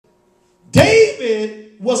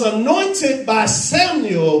David was anointed by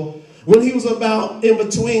Samuel when he was about in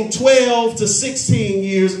between 12 to 16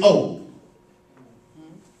 years old.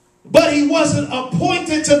 But he wasn't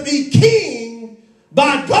appointed to be king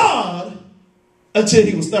by God until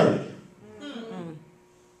he was 30. I'm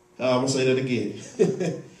going to say that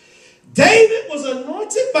again. David was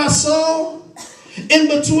anointed by Saul in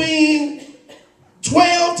between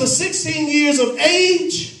 12 to 16 years of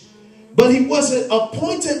age, but he wasn't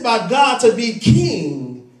appointed by God to be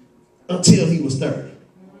king until he was 30.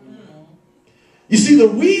 You see, the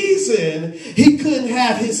reason he couldn't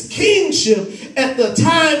have his kingship at the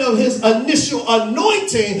time of his initial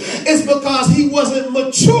anointing is because he wasn't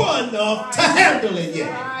mature enough to handle it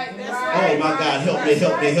yet. Oh my God, help me.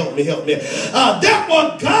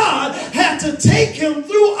 Therefore, God had to take him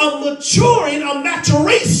through a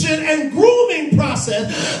maturation and grooming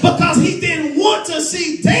process because he didn't want to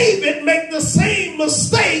see David make the same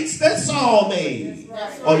mistakes that Saul made.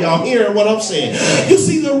 Oh, y'all hearing what I'm saying? You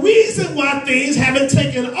see, the reason why things haven't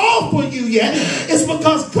taken off for you yet is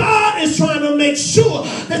because God is trying to make sure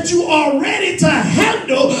that you are ready to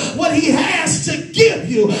handle what he has to give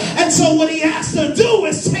you. And so what he has to do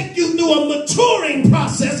is take you through a maturing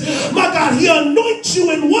process. My God, he anoints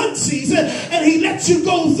you in one season and he lets you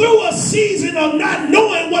go through a season of not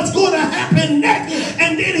knowing what's going to happen next.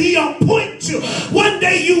 And then he appoints you. One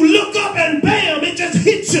day you look up and bam, it just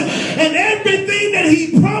hits you. And everything that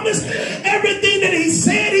he promised, everything that he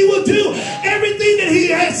said he would do, everything that he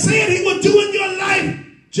had said he would do in your life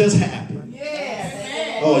just happened.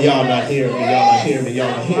 Yes. Oh, y'all not hearing me. Y'all not hearing me.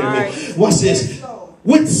 Y'all not hearing me. Watch this.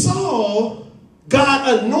 With Saul,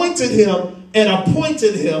 God anointed him and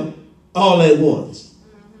appointed him all at once.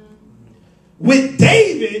 With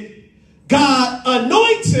David, God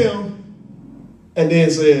anoints him and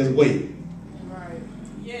then says, wait. Right.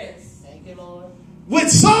 Yes. Thank you, Lord. With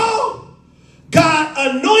Saul, God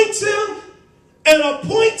anoints him and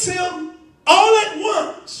appoints him all at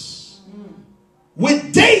once.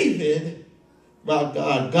 With David, my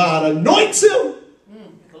God, God anoints him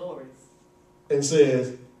and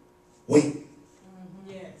says, wait.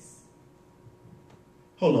 Yes.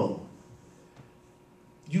 Hold on.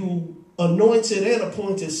 You anointed and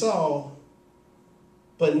appointed Saul,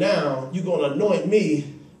 but now you're going to anoint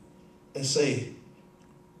me and say,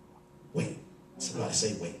 wait. Somebody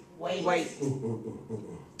say, wait. Wait.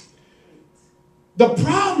 The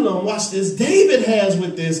problem, watch this, David has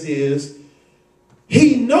with this is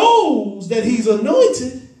he knows that he's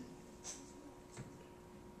anointed,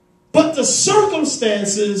 but the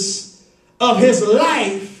circumstances of his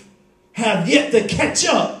life have yet to catch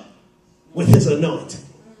up with his anointing.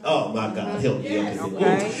 Oh my God, help me.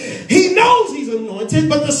 Okay. He knows he's anointed,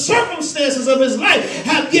 but the circumstances of his life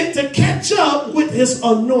have yet to catch up with his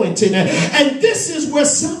anointing. And this is where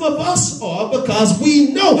some of us are, because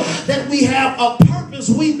we know that we have a purpose.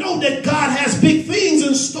 We know that God has big things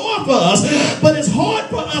in store for us, but it's hard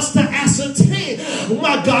for us to ascertain, oh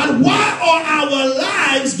my God, why our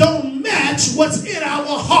lives don't match what's in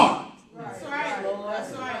our heart. That's right, Lord.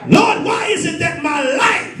 That's right. Lord, why is it that my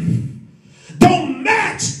life don't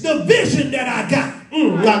match the vision that I got?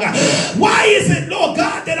 Why is it, Lord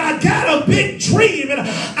God, that I got a big dream and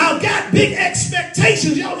I got big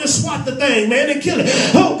expectations? Y'all just swat the thing, man, and kill it.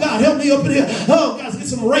 Oh God, help me up in here. Oh God, get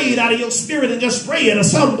some raid out of your spirit and just spray it or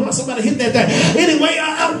something. Somebody hit that thing. Anyway,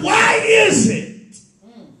 why is it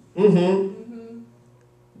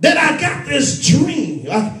that I got this dream?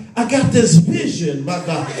 I got this vision, my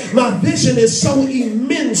God. My vision is so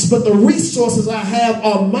immense, but the resources I have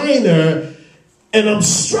are minor. And I'm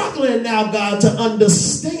struggling now, God, to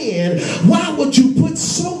understand why would you put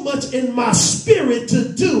so much in my spirit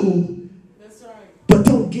to do, That's right, but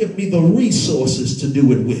don't give me the resources to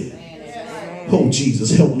do it with. Oh,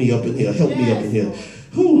 Jesus, help me up in here. Help me up in here.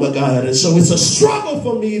 Oh, my God. And so it's a struggle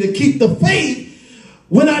for me to keep the faith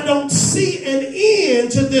when I don't see an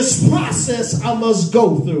end to this process I must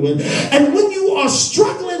go through. And when you are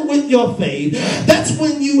struggling with your faith, that's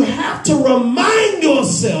when you have to remind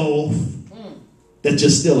yourself that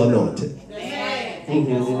you're still anointed.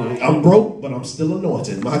 I'm broke, but I'm still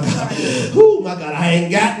anointed. My God. Oh, my God. I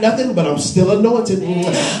ain't got nothing, but I'm still anointed.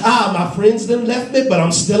 My friends done left me, but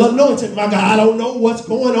I'm still anointed. My God, I don't know what's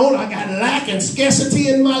going on. I got lack and scarcity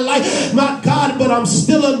in my life. My God, but I'm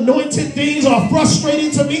still anointed. Things are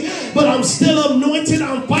frustrating to me, but I'm still anointed.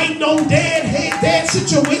 I'm fighting on dead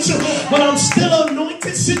situations, but I'm still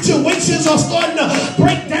anointed. Situations are starting to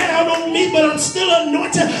break down on me, but I'm still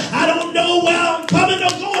anointed. I don't know where I'm coming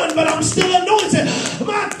or going, but I'm still anointed.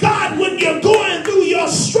 My God, when you're going through your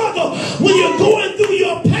struggle, when you're going through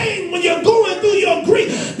your pain, when you're going through your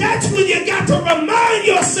grief, that's when you got to remind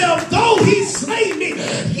yourself, though he slay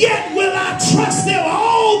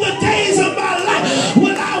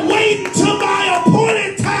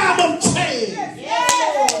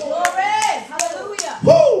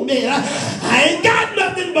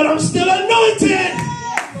still anointed.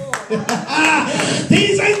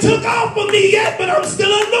 Things ain't took off for me yet, but I'm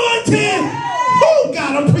still anointed. Oh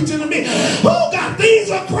God, I'm preaching to me. Oh God, things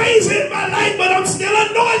are crazy in my life, but I'm still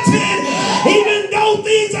anointed. Even though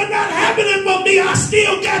things are not happening for me, I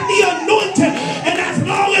still got the anointing. And as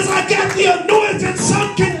long as I got the anointing,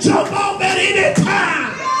 some can jump off at any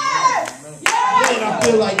time. Man, I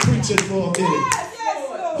feel like preaching for a minute.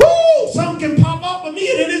 Woo! Some can pop off of me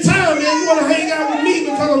at any time, man. You want to hang out with me,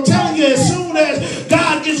 because I'm telling you, as soon as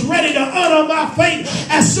God gets ready to honor my faith,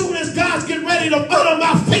 as soon as God gets ready to honor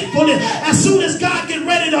my faithfulness, as soon as God gets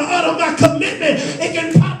ready to honor my commitment, it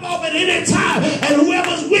can pop off at any time. And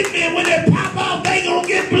whoever's with me, when they pop off, they gonna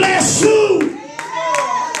get blessed soon.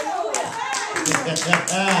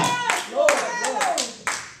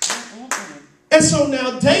 And so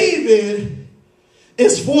now David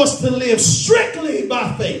is forced to live strictly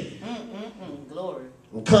by faith. Glory.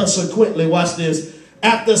 And consequently, watch this.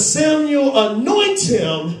 After Samuel anoints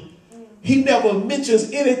him, he never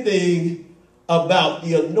mentions anything about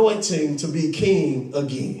the anointing to be king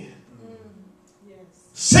again. Yes.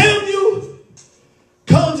 Samuel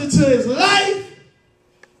comes into his life,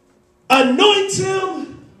 anoints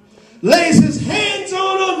him, lays his hands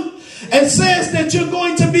on him, and says that you're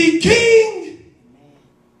going to be king.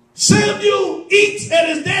 Samuel eats at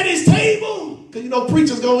his daddy's table, because you know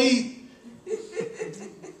preachers gonna eat.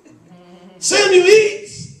 Samuel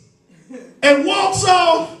eats and walks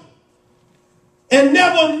off and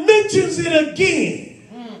never mentions it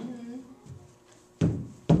again.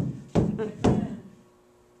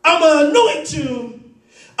 I'm going to anoint you.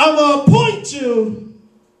 I'm going to appoint you.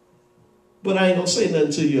 But I ain't going to say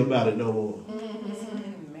nothing to you about it no more.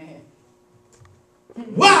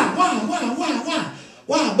 Why?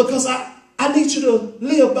 Because I need you to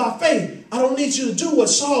live by faith. I don't need you to do what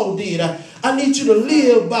Saul did. I need you to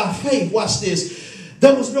live by faith. Watch this.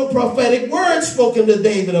 There was no prophetic word spoken to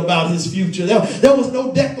David about his future. There was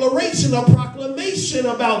no declaration or proclamation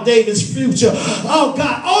about David's future. Oh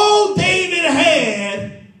God, all David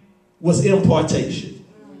had was impartation.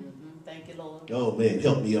 Thank you, Lord. Oh man,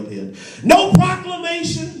 help me up here. No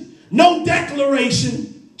proclamation, no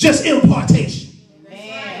declaration, just impartation.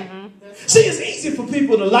 Amen. See, it's easy for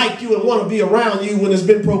people to like you and want to be around you when it's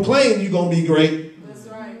been proclaimed you're going to be great. That's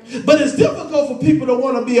right. But it's difficult for people to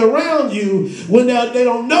want to be around you when they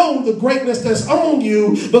don't know the greatness that's on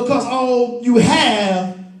you, because all you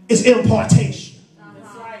have is impartation.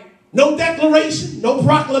 That's right. No declaration, no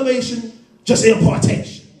proclamation, just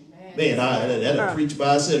impartation. Man, that'll preach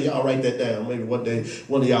by itself. Y'all write that down. Maybe one day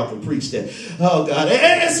one of y'all can preach that. Oh, God.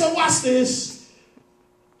 And so watch this.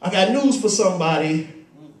 I got news for somebody.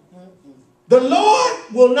 The Lord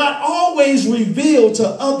will not always reveal to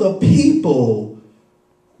other people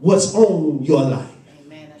what's on your life.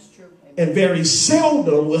 Amen. That's true. Amen. And very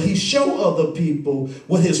seldom will he show other people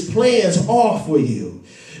what his plans are for you.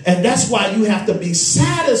 And that's why you have to be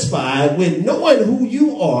satisfied with knowing who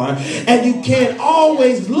you are. And you can't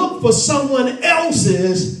always look for someone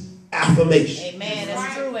else's affirmation. Amen.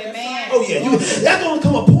 That's true. Amen. Oh yeah, that's going to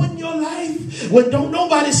come a point in your life when don't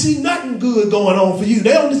nobody see nothing good going on for you.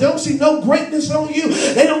 They don't see no greatness on you.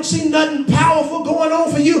 They don't see nothing powerful going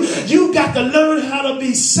on for you. You got to learn how to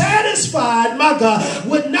be satisfied, my God,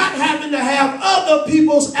 with not having to have other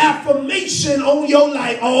people's affirmation on your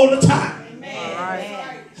life all the time. Amen. All right.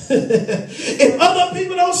 If other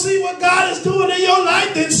people don't see what God is doing in your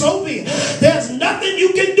life, then so be it. There's nothing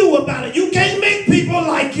you can do about it. You can't make people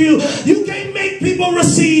like you. You can't make people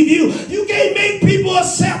receive you. You can't make people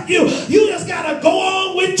accept you. You just got to go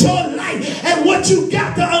on with your life. And what you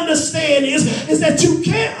got to understand is that you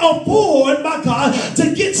can't afford, my God,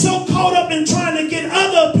 to get so caught up in trying to get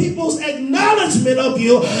other people's acknowledgement of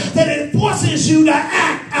you that it forces you to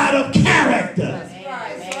act out of character.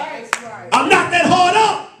 I'm not that hard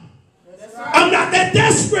up. I'm not that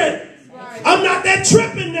desperate. I'm not that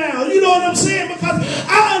tripping now. You know what I'm saying? Because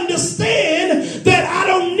I understand that I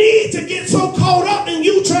don't need to get so caught up in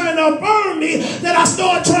you trying to affirm me that I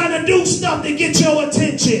start trying to do stuff to get your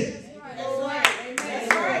attention.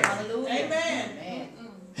 Amen.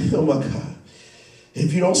 Oh my God.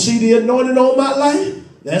 If you don't see the anointing on my life,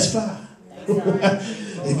 that's fine.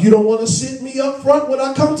 If you don't want to sit me up front when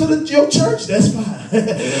I come to your church, that's fine.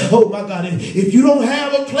 Oh my God. If you don't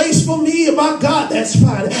have a place for me, my God, that's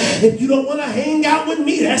fine. If you don't want to hang out with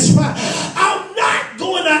me, that's fine. I'm not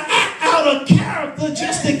going to act out of character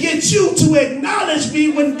just to get you to acknowledge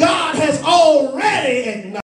me when God has already acknowledged.